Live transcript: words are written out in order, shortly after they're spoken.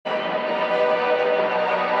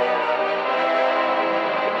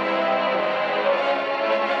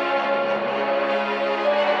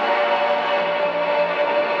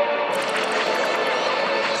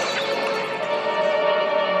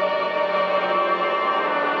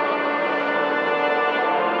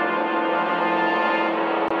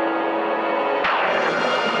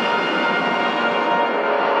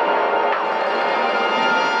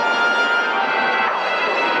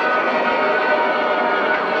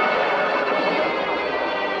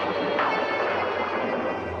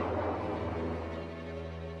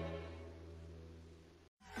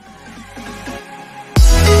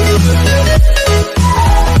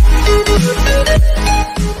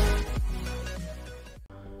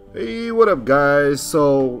Hey, what up guys?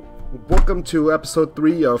 So, welcome to episode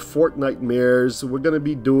 3 of Fortnitemares. We're gonna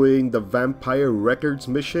be doing the Vampire Records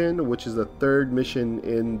mission, which is the third mission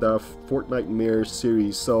in the Fortnitemares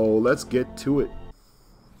series. So, let's get to it.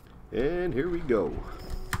 And here we go.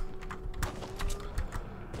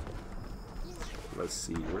 Let's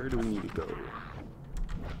see, where do we need to go?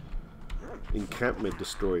 Encampment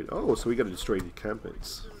destroyed. Oh, so we gotta destroy the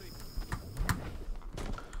encampments.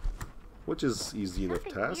 Which is easy enough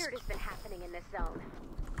task.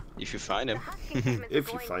 If you find him.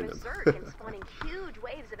 If you find them.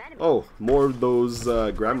 Oh, more of those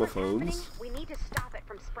gramophones. We need to stop it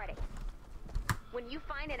from spreading. When you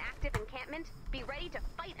find an active encampment, be ready to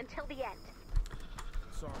fight until the end.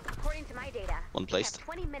 According to my data, One placed. we have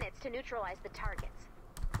 20 minutes to neutralize the targets.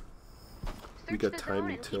 We got time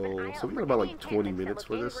until, so we got about like 20 minutes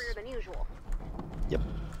for this. Yep.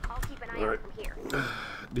 I'll keep an eye out from here.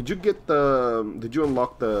 Did you get the? Did you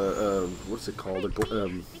unlock the? What's it called?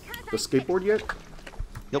 The skateboard yet?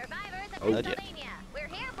 Nope. Oh, Not yet. We're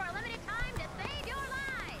here for a limited time to save your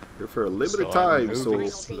lives. Here for a limited So time, I'm so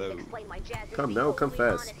moving slow. come now, come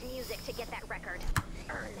fast.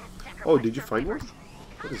 Oh, did you find one?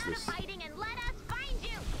 What is this?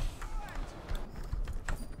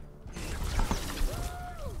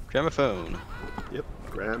 Gramophone. Yep,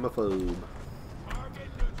 gramophobe.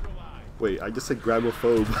 Wait, I just said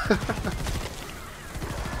gramophobe.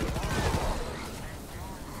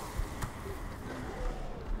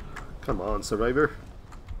 Come on, survivor.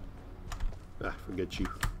 Ah, forget you.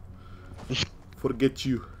 Forget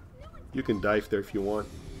you. You can dive there if you want.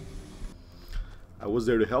 I was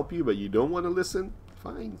there to help you, but you don't want to listen?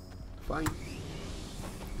 Fine. Fine.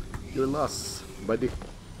 You're lost, buddy.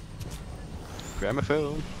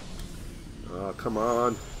 Gramophone. Oh, come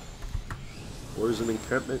on. Where's an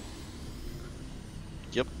encampment?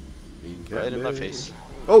 Yep. Encampment. Right in my face.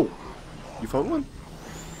 Oh! You found one?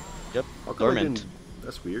 Yep. How come I Dormant. didn't-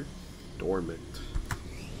 That's weird. Dormant.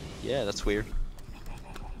 Yeah, that's weird.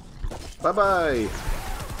 Bye-bye!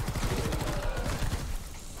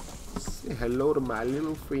 Say hello to my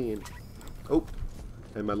little friend. Oh!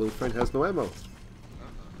 And my little friend has no ammo.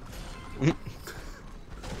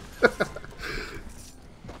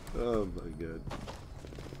 Oh my god.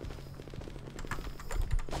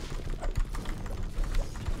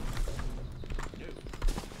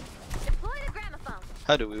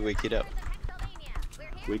 How do we wake it up?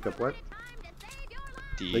 Wake up what?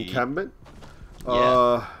 The The encampment?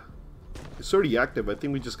 Yeah. It's already active. I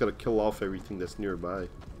think we just gotta kill off everything that's nearby.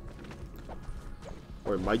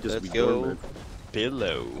 Or it might just Let's be go dormant.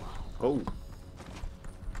 below. Oh.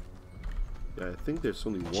 Yeah, I think there's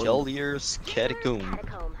only one. Shelier's Catacomb.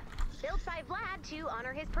 Built by Vlad to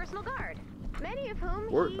honor his personal guard, many of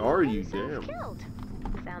whom Where he are you, himself damn? killed.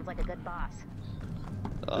 Sounds like a good boss.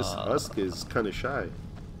 This husk is kind of shy.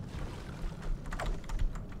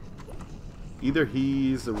 Either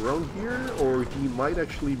he's around here, or he might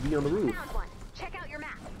actually be on the roof. Found one. Check out your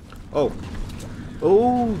map. Oh.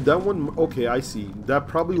 Oh, that one. Okay, I see. That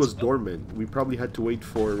probably was dormant. We probably had to wait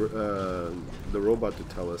for the robot to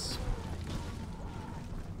tell us.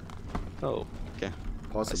 Oh, okay.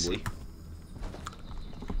 Possibly. I see.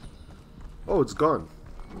 Oh, it's gone.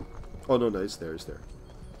 Oh, no, it's there. It's there.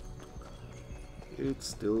 It's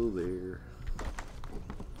still there.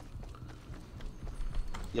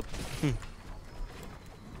 Yep.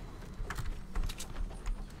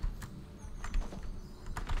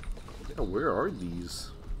 Yeah, where are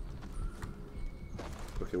these?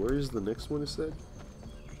 Okay, where is the next one, it said?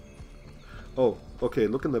 Oh, okay,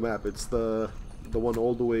 look in the map. It's the one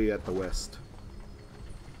all the way at the west.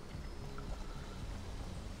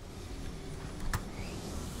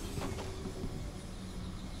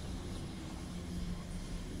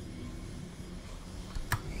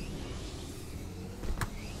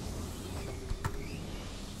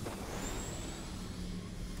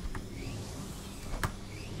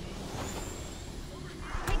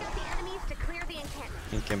 Take out the enemies to clear the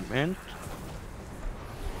encampment. Encampment.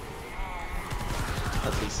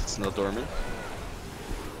 At least it's not dormant.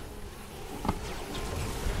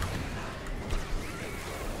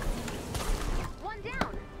 One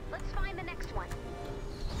down. Let's find the next one.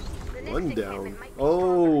 The next One encampment down. might be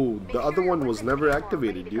Oh, stronger. the Make other sure one it was wasn't never anymore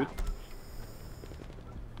activated, ready to dude. go.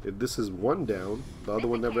 If this is one down, the other This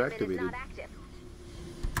one never encampment is activated. not active.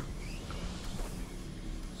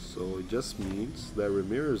 So it just means that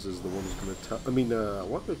Ramirez is the one who's gonna tell. I mean,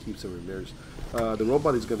 what do I keep saying Ramirez? The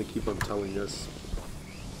robot is gonna keep on telling us.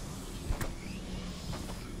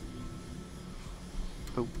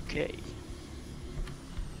 Okay.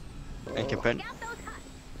 Encampment.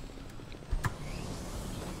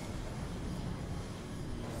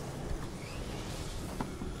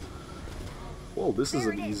 Whoa, this is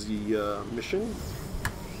an easy mission.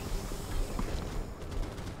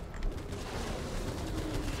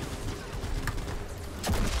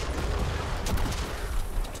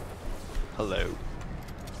 Hello.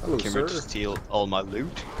 Hello, Came sir. here to steal all my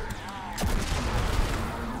loot.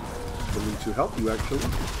 Coming to help you, actually. 2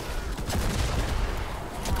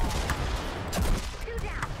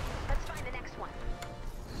 down. Let's find the next one.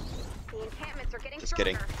 The encampments are getting Just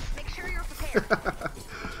stronger. kidding. Make sure you're prepared.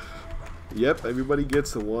 Yep, everybody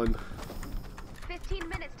gets a one. 15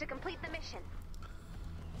 minutes to complete the mission.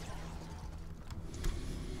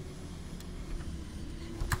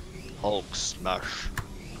 Hulk smash.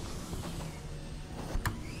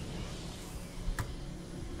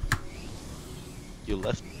 You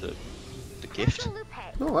left the gift? Castle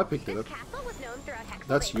Lupe. No, I picked it This up. castle was known throughout Hexalation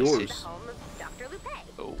That's as yours. the home of Dr. Lupe,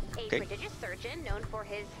 a Okay. prodigious surgeon known for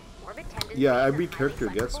his morbid tendencies. Yeah, and every highly character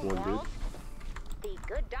gets flexible one, dude. morals. The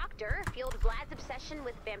good doctor fueled Vlad's obsession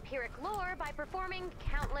with vampiric lore by performing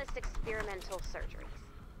countless experimental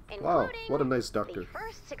surgeries, Wow, including what a nice doctor. the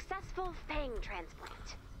first successful fang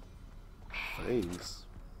transplant. Thanks.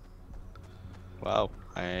 Wow,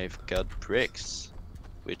 I've got bricks,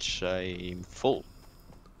 which I'm full.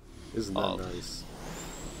 Isn't that Oh. nice?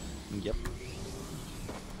 Yep.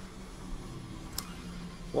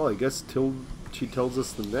 Well, I guess till she tells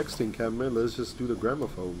us the next encampment, let's just do the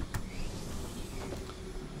gramophone.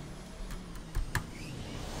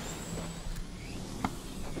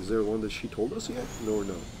 Is there one that she told us yet? No or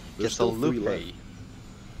no? There's still 3 left. Lupe.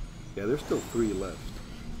 Yeah, there's still 3 left.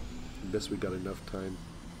 I guess we got enough time.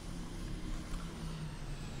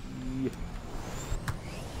 Yeah.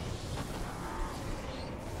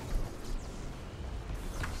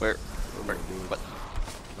 Where? What?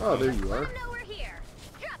 Oh, there you Let are. 'em know we're here.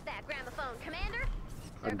 Drop that gramophone, Commander.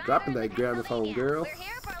 I'm dropping that Survivors of gramophone, Hexalania. girl. We're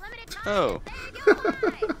here for a limited time Oh. to save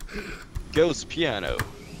your lives. Ghost piano.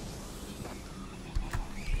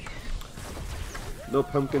 No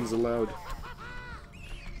pumpkins allowed.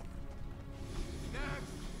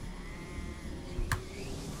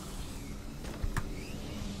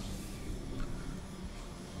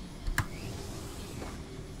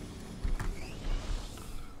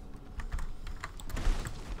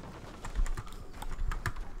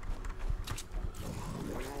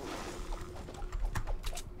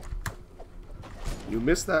 You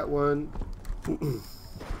missed that one.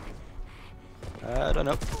 I don't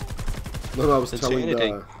know. No, I was Didn't say telling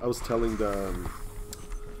anything. the. I was telling the.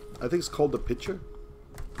 I think it's called the pitcher.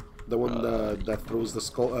 The one that throws the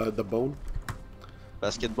skull, the bone.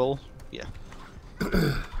 Basketball? Yeah.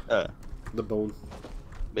 The bone.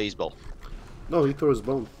 Baseball. No, he throws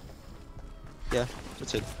bone. Yeah,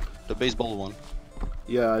 that's it. The baseball one.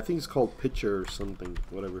 Yeah, I think it's called pitcher or something.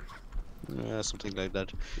 Whatever. Yeah, something like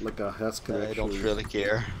that. Like a has connection. I don't really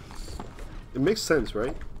care. It makes sense,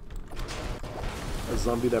 right? A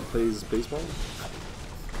zombie that plays baseball.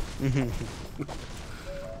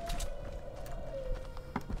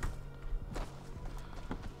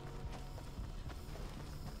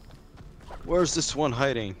 Where's this one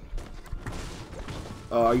hiding?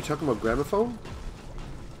 Are you talking about gramophone?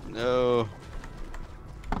 No,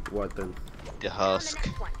 What then? the On the husk.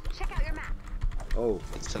 next one. Check out your map. Oh,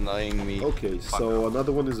 It's annoying me. okay. So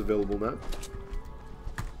another one is available now.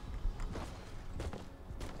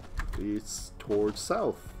 It's towards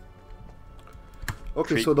south.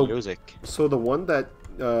 Okay, Treat so the music. one that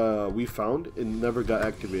we found, it never got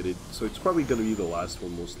activated. So it's probably gonna be the last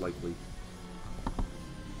one, most likely.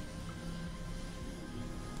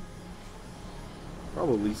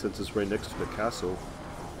 Probably, since it's right next to the castle.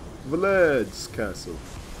 Vlad's castle.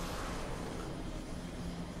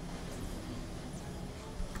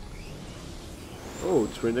 Oh,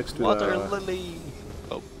 it's right next to Water the... lily.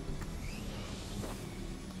 Oh,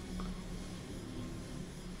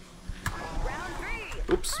 Round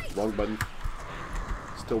 3. Oops, wrong button.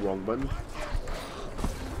 Still wrong button.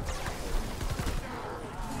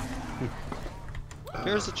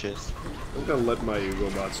 here's the chest. I'm gonna let my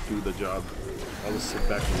robots do the job. I'll just sit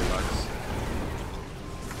back and relax.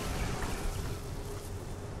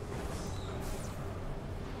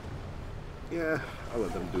 Yeah, I'll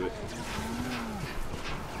let them do it.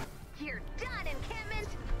 You're done, encampment.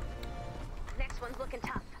 Next one's looking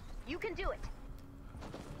tough. You can do it.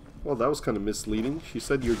 Well, that was kind of misleading. She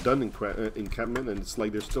said you're done in encampment, and it's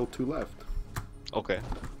like there's still 2 left, Okay.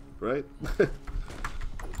 right?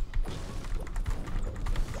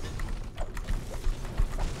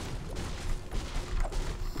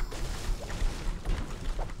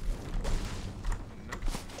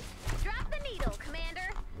 Drop the needle, Commander.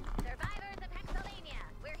 Survivors of Hexalania.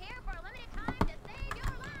 We're here for a limited time to save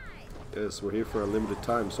your lives. Yes, we're here for a limited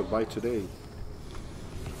time, so buy today.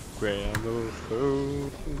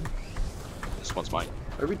 Gramophone. This one's mine.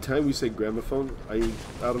 Every time we say gramophone, I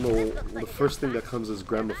don't know, the first thing that comes is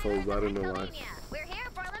gramophone, but I don't know why. We're here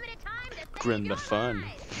for a limited time to save Gramophone.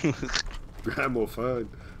 your lives. Gramophone.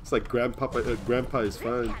 It's like grandpa is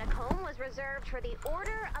fine. This catacomb was reserved for the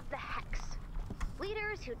Order of the Hex.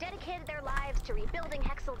 Leaders who dedicated their lives to rebuilding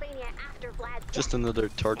Hexylvania after Vlad's death. Just another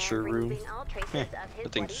torture And room. removing all traces of his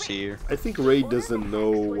Nothing to bloody see here. I think Ray Order of doesn't the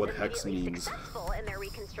know Hex was what hex immediately means. successful in their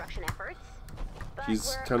reconstruction efforts, but He's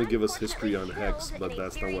were trying to give us history on unfortunately hex, killed but in a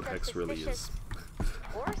that's not series what of hex really is. suspicious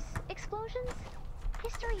Force explosions?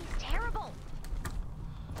 History is terrible.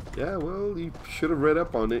 Yeah, well, you should have read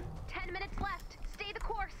up on it. 10 minutes left. Stay the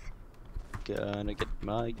course. Gonna get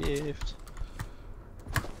my gift.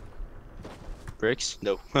 Bricks?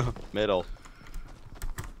 No. Metal.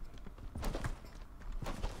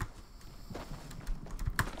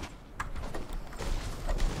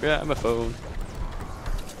 Gramophone.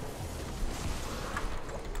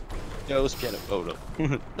 Ghost piano photo.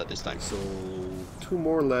 Not this time. So, 2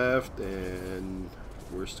 more left, and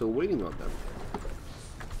we're still waiting on them.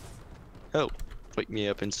 Oh, wake me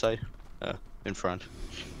up inside. In front.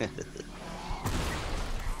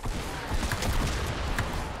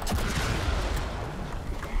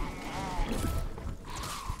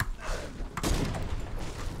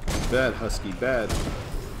 Bad, Husky, bad.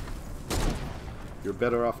 You're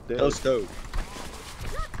better off dead. Let's go.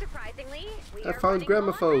 Not surprisingly, we I are found running low on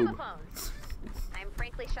gramophone. gramophones. I'm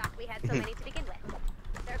frankly shocked we had so many to begin with.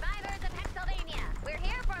 Survivors of Hexylvania, we're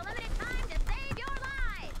here for a limited time to save your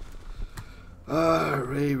lives.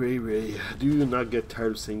 Ray. Do you not get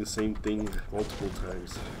tired of saying the same thing multiple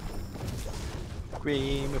times?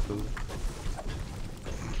 Gramophone.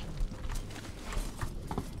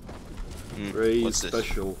 Ray is What's this?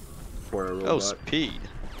 special for a robot. Oh, speed.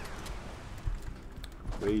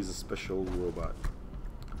 Ray is a special robot.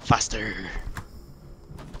 Faster.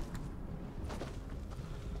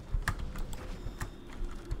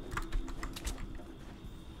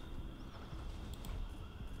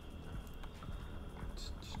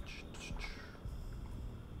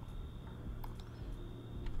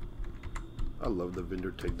 I love the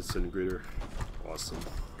vendor tech disintegrator. Awesome.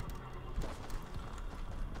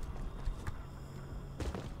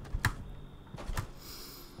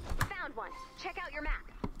 Found one. Check out your map.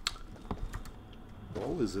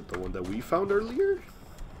 Well, is it the one that we found earlier?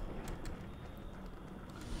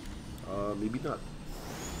 Maybe not.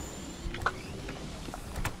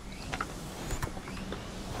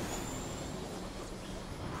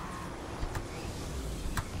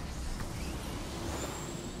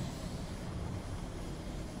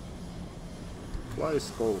 Fly,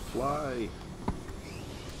 Skull, fly.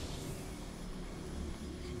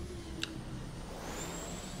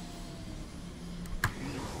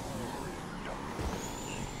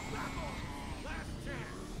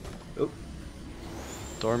 Oh.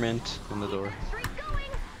 Dormant in the door. Streak going.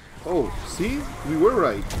 Oh, see? We were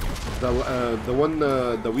right. The one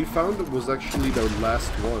that we found was actually the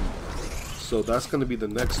last one. So that's gonna be the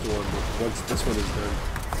next one once this one is done.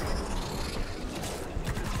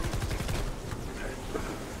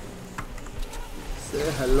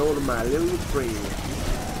 Say hello to my little friend.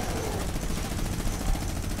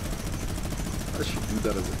 I should do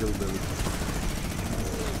that as a hillbilly.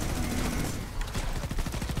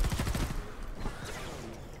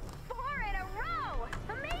 4 in a row.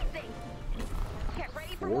 Amazing. Get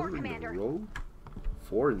ready for more, 4 in a Commander. row?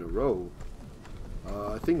 4 in a row?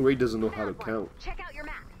 I think Ray doesn't know how to Found one. count. Check out your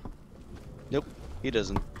map. Nope, he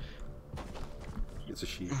doesn't. It's a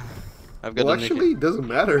she. I've got Well, the actually, it doesn't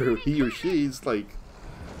matter who he or she. It's like,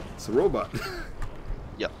 it's a robot.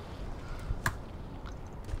 Yep.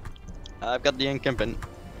 I've got the incumbent.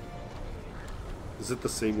 Is it the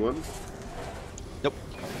same one? Nope.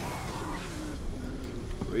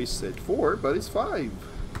 Ray said 4, but it's 5.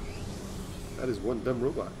 That is one dumb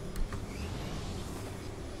robot.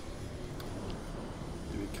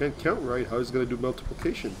 If you can't count right, how is it going to do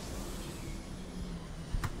multiplication?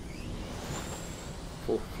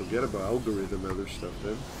 Oh, forget about algorithm and other stuff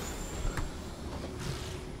then.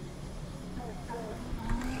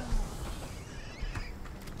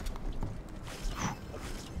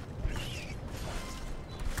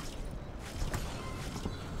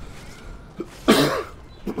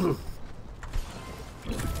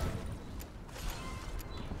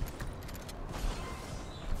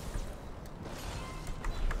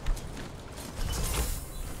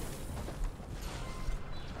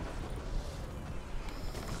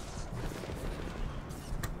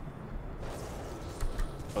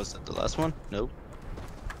 Was that the last one? Nope.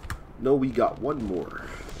 No, we got one more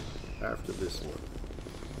after this one.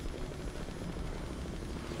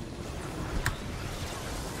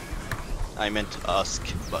 I meant ask,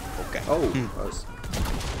 but okay. Oh, us.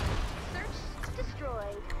 Search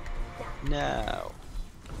destroyed. Done. No.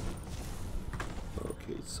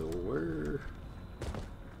 Okay, so where?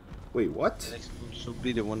 Wait, what? Next one should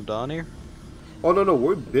be the one down here. Oh no,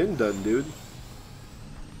 we're been done, dude.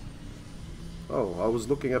 Oh, I was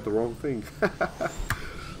looking at the wrong thing.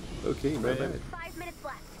 Okay, my bad. 5 minutes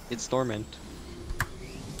left. It's dormant.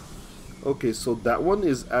 Okay, so that one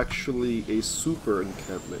is actually a super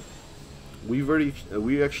encampment. We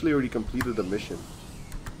actually already completed the mission.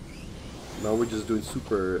 Now we're just doing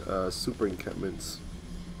super encampments.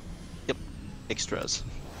 Yep. Extras.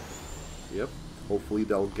 Yep. Hopefully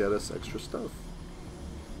that'll get us extra stuff.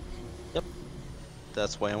 Yep.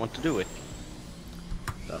 That's why I want to do it.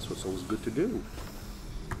 That's what's always good to do.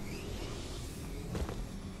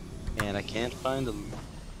 And I can't find the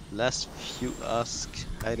last few ask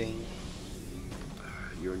hiding.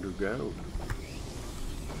 You're underground.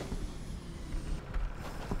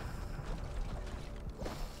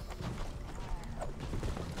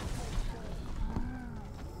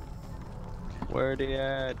 Where are they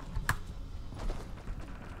at?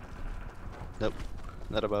 Nope.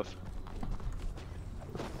 Not above.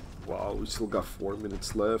 Wow, we still got 4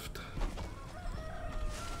 minutes left.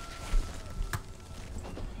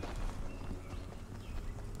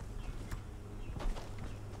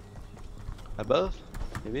 Above?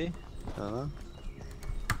 Maybe? I don't know.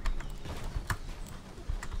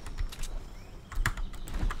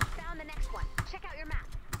 Found the next one. Check out your map.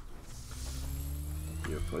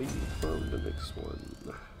 You're fighting from the next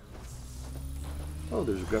one. Oh,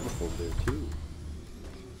 there's a gramophone there too.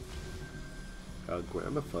 A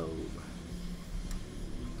gramophone.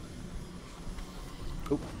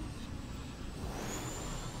 Oh.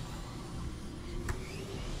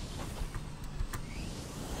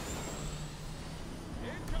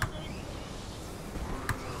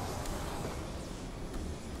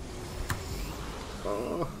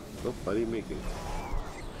 Oh, nope, I didn't make it.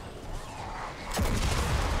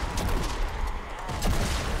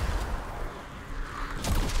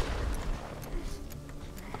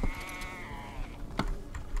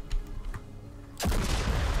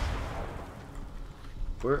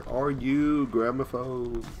 Where are you,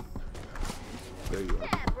 gramophone? There you are.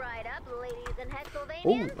 Step right up, ladies in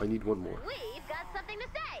Hexylvania. Oh, I need one more. We've got something to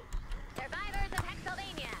say. Survivors of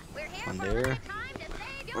Hexylvania, we're here One for a there. limited time to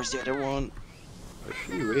save your Where's the other lives. one?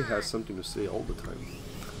 Actually, Ray has something to say all the time.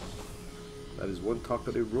 That is one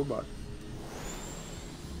talkative robot.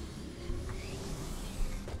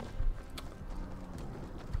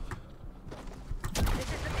 This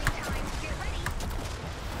is the big time. Get ready.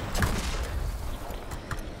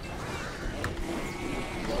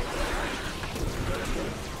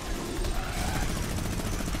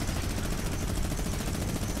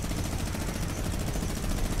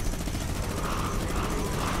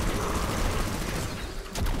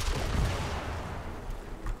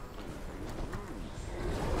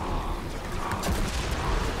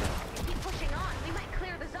 Keep pushing on. We might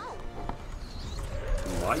clear the zone.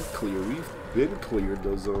 Light clear. We've been cleared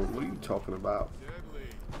the zone. What are you talking about?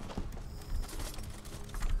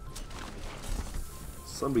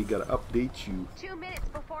 Somebody gotta update you. 2 minutes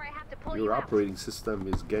before I have to pull you Your out. operating system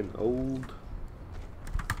is getting old.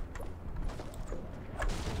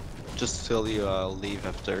 Just tell you I'll leave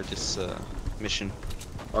after this mission.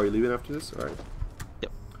 Are you leaving after this? Alright.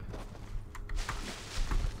 Yep.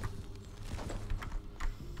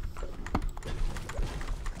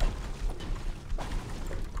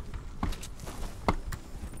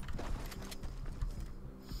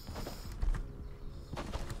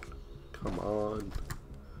 Come on.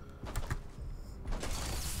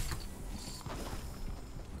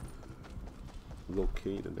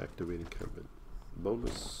 Locate and activate encampment.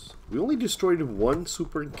 Bonus. We only destroyed one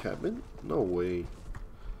super encampment? No way.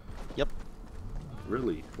 Yep.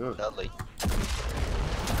 Really? Huh. Sadly.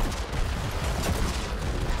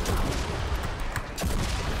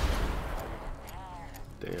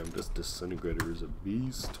 Damn, this disintegrator is a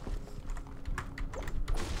beast.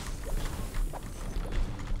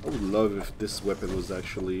 I would love if this weapon was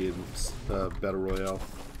actually in Battle Royale.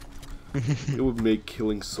 It would make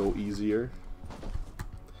killing so easier.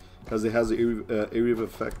 Because it has an area of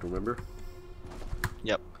effect, remember?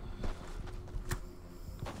 Yep.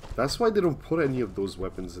 That's why they don't put any of those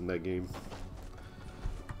weapons in that game.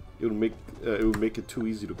 It would make it too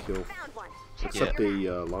easy to kill. Found one. Check Except out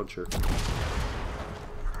your a launcher.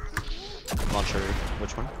 Launcher.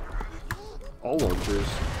 Which one? All launchers.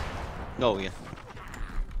 Oh yeah.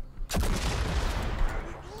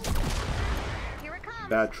 Here it comes.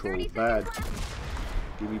 Bad troll, 30 bad. seconds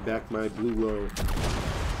left. Give me back my blue low.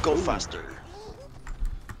 Go faster.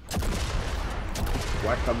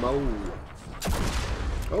 Whack-a-mole.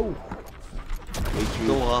 Oh.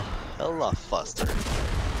 Go a hell lot faster.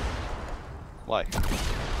 Why?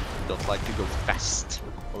 Don't like to go fast.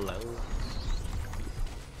 Hello.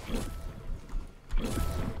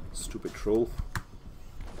 Stupid troll.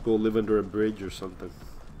 Go live under a bridge or something.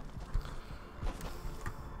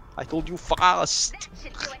 I told you fast. That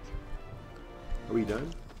should do it. Are we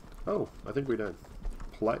done? Oh, I think we're done.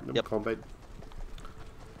 Platinum combat.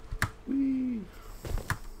 Whee.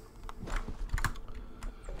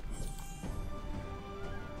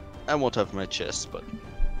 I won't have my chest, but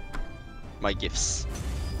my gifts.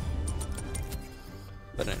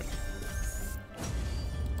 But anyway.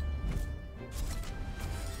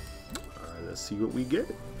 Alright, let's see what we get.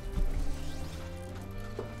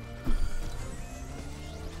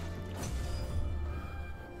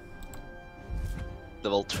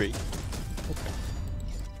 Level 3.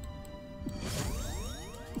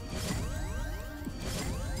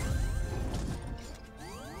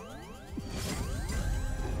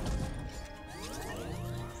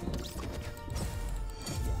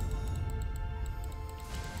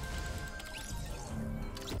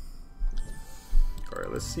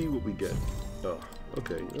 Alright, let's see what we get. Oh,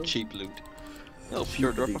 okay. Oh. Cheap loot. Oh,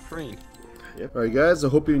 pure drop of rain. Yep. Alright guys, I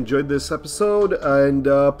hope you enjoyed this episode, and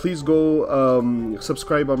please go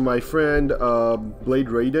subscribe on my friend Blade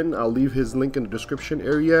Raiden. I'll leave his link in the description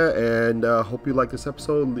area, and hope you like this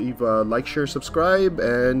episode. Leave a like, share, subscribe,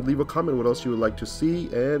 and leave a comment what else you would like to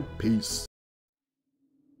see, and peace.